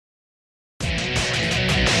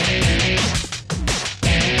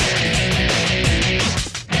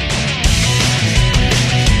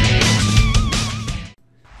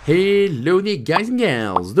Hello there guys and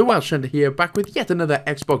gals, TheWelshHunt here, back with yet another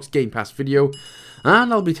Xbox Game Pass video,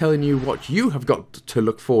 and I'll be telling you what you have got to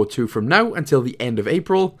look forward to from now until the end of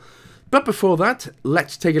April. But before that,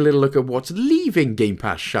 let's take a little look at what's leaving Game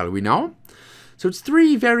Pass, shall we now? So it's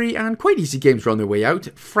three very and quite easy games are on their way out: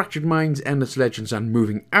 Fractured Minds, Endless Legends and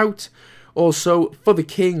Moving Out. Also, For the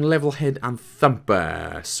King, Levelhead and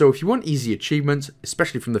Thumper. So if you want easy achievements,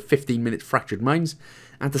 especially from the 15-minute Fractured Minds,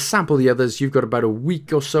 and to sample the others, you've got about a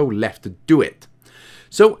week or so left to do it.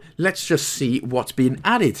 So let's just see what's being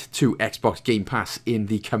added to Xbox Game Pass in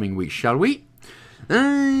the coming weeks, shall we?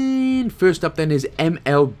 And first up then is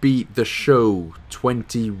MLB The Show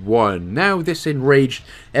 21. Now this enraged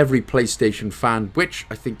every PlayStation fan, which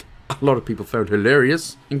I think a lot of people found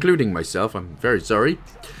hilarious, including myself. I'm very sorry.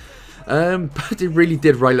 But it really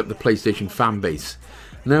did rile up the PlayStation fan base.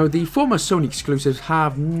 Now, the former Sony exclusives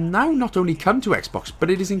have now not only come to Xbox, but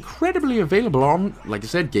it is incredibly available on, like I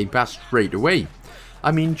said, Game Pass straight away.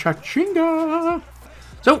 I mean, cha-chinga!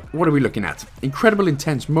 So, what are we looking at? Incredible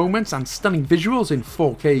intense moments and stunning visuals in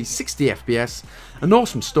 4K 60 FPS, an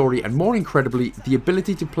awesome story, and more incredibly, the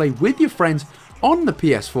ability to play with your friends on the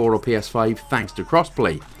PS4 or PS5 thanks to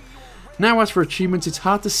crossplay. Now, as for achievements, it's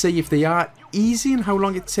hard to say if they are easy and how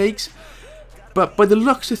long it takes, but by the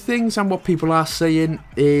looks of things and what people are saying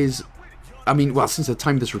is, I mean, well, since the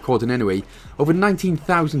time of this recording anyway, over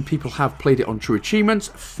 19,000 people have played it on True Achievements,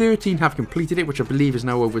 13 have completed it, which I believe is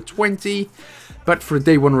now over 20, but for a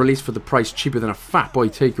day one release for the price cheaper than a Fat Boy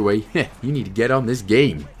takeaway, you need to get on this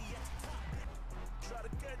game.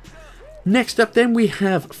 Next up then we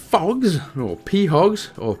have Phogs, or Phogs,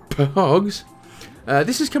 or Phogs.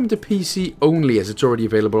 This is coming to PC only as it's already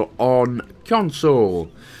available on console.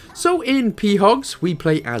 So in Phogs, we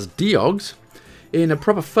play as Dogs in a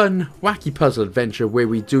proper fun, wacky puzzle adventure where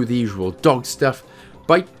we do the usual dog stuff,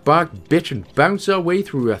 bite, bark, bitch and bounce our way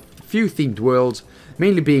through a few themed worlds,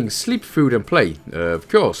 mainly being sleep, food and play, of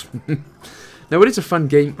course. Now it is a fun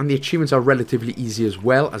game and the achievements are relatively easy as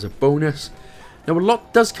well as a bonus. Now a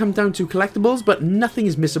lot does come down to collectibles, but nothing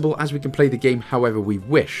is missable as we can play the game however we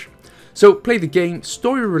wish. So play the game,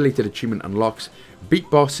 story related achievement unlocks, beat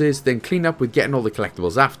bosses, then clean up with getting all the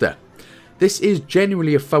collectibles after. This is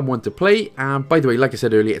genuinely a fun one to play, and by the way, like I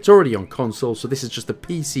said earlier, it's already on console, so this is just the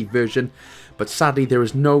PC version, but sadly there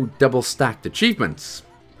is no double stacked achievements.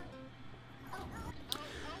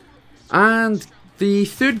 And the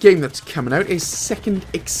third game that's coming out is Second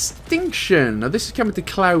Extinction. Now this is coming to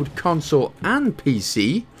cloud, console and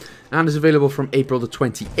PC, and is available from April the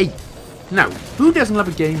 28th. Now, who doesn't love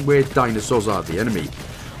a game where dinosaurs are the enemy?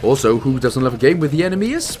 Also, who doesn't love a game where the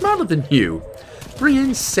enemy is smaller than you? Bring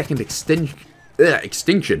in Second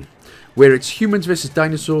Extinction, where it's humans versus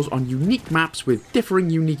dinosaurs on unique maps with differing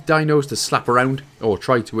unique dinos to slap around, or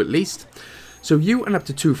try to at least. So you and up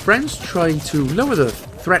to 2 friends try to lower the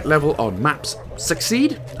threat level on maps,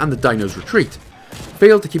 succeed, and the dinos retreat.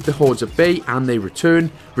 Fail to keep the hordes at bay, and they return,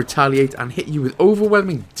 retaliate, and hit you with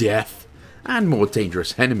overwhelming death and more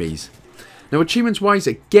dangerous enemies. Now, achievements-wise,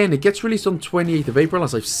 again, it gets released on 28th of April,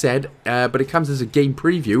 as I've said, but it comes as a game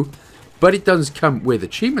preview, but it does come with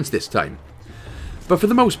achievements this time. But for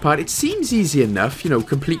the most part, it seems easy enough, you know,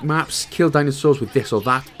 complete maps, kill dinosaurs with this or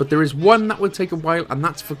that, but there is one that will take a while, and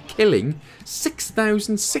that's for killing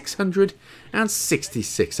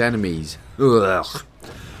 6,666 enemies. Ugh.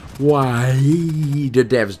 Why do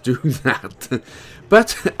devs do that?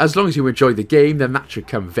 But as long as you enjoy the game, then that should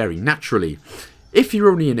come very naturally. If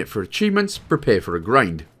you're only in it for achievements, prepare for a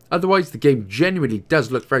grind. Otherwise, the game genuinely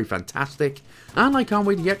does look very fantastic, and I can't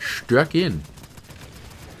wait to get stuck in.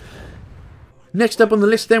 Next up on the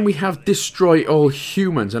list then we have Destroy All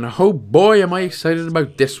Humans, and oh boy am I excited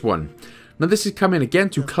about this one. Now this is coming again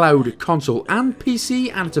to cloud, console and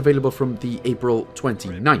PC, and it's available from the April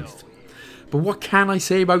 29th. But what can I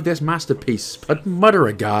say about this masterpiece? But Mother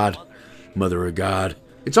of God. Mother of God.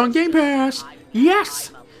 It's on Game Pass!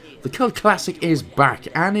 Yes! The cult classic is back,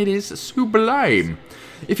 and it is sublime.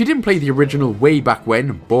 If you didn't play the original way back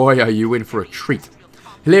when, boy are you in for a treat.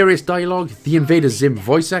 Hilarious dialogue, the Invader Zim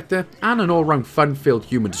voice actor, and an all-round fun-filled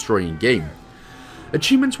human-destroying game.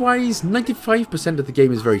 Achievements-wise, 95% of the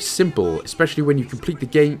game is very simple, especially when you complete the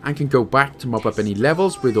game and can go back to mop up any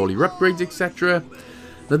levels with all your upgrades, etc.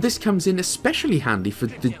 Now this comes in especially handy for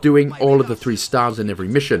doing all of the 3 stars in every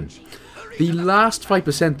mission. The last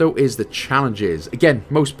 5% though is the challenges. Again,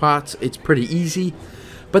 most parts it's pretty easy,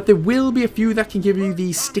 but there will be a few that can give you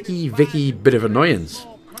the sticky Vicky bit of annoyance.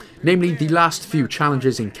 Namely the last few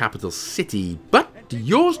challenges in Capital City, but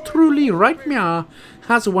yours truly, right meow,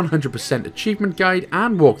 has a 100% achievement guide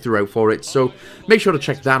and walkthrough out for it, so make sure to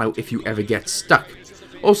check that out if you ever get stuck.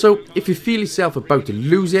 Also, if you feel yourself about to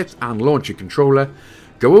lose it and launch your controller,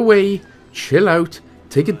 go away, chill out,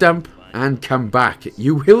 take a dump, and come back.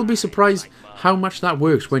 You will be surprised how much that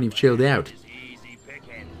works when you've chilled out.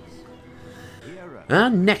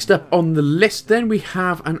 And next up on the list then we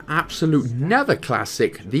have an absolute nether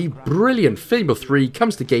classic. The brilliant Fable 3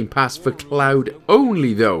 comes to Game Pass for cloud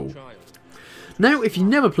only though. Now if you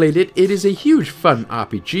never played it, it is a huge fun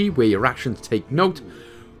RPG where your actions take note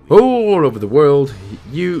all over the world.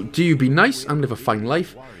 You be nice and live a fine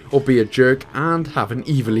life, or be a jerk and have an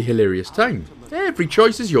evilly hilarious time. Every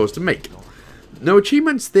choice is yours to make. Now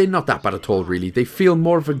achievements, they're not that bad at all really. They feel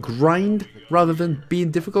more of a grind rather than being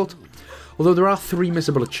difficult. Although there are 3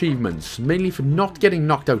 missable achievements, mainly for not getting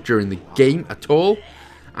knocked out during the game at all,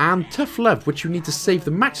 and Tough Love, which you need to save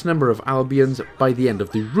the max number of Albions by the end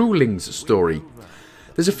of the Rulings story.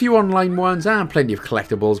 There's a few online ones and plenty of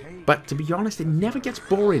collectibles, but to be honest it never gets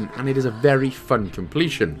boring and it is a very fun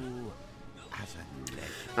completion.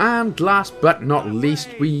 And last but not least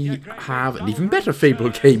we have an even better Fable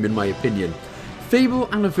game in my opinion. Fable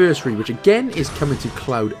Anniversary, which again is coming to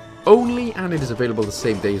cloud only, and it is available the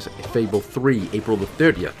same day as Fable 3, April the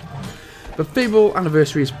 30th. But Fable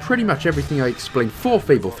Anniversary is pretty much everything I explained for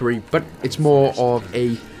Fable 3, but it's more of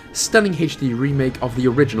a stunning HD remake of the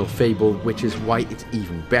original Fable, which is why it's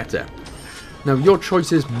even better. Now your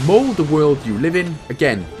choices mould the world you live in.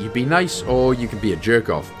 Again, you be nice or you can be a jerk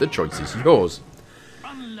off. The choice is yours.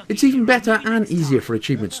 It's even better and easier for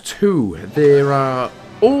achievements too. There are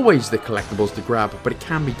always the collectibles to grab, but it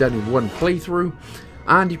can be done in one playthrough.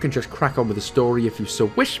 And you can just crack on with the story if you so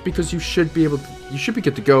wish, because you should be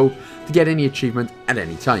good to go to get any achievement at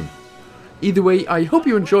any time. Either way, I hope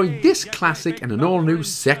you enjoyed this classic and an all new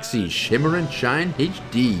sexy Shimmer and Shine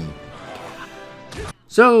HD.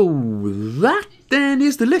 So that then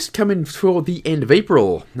is the list coming for the end of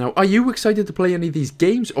April. Now, are you excited to play any of these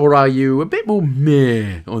games, or are you a bit more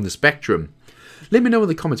meh on the spectrum? Let me know in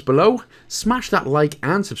the comments below. Smash that like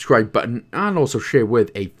and subscribe button, and also share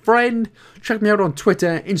with a friend. Check me out on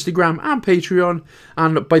Twitter, Instagram and Patreon.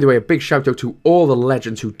 And by the way, a big shout out to all the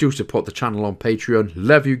legends who do support the channel on Patreon.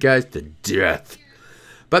 Love you guys to death.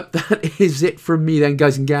 But that is it from me then,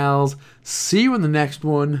 guys and gals. See you in the next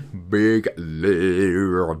one. Big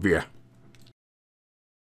love ya.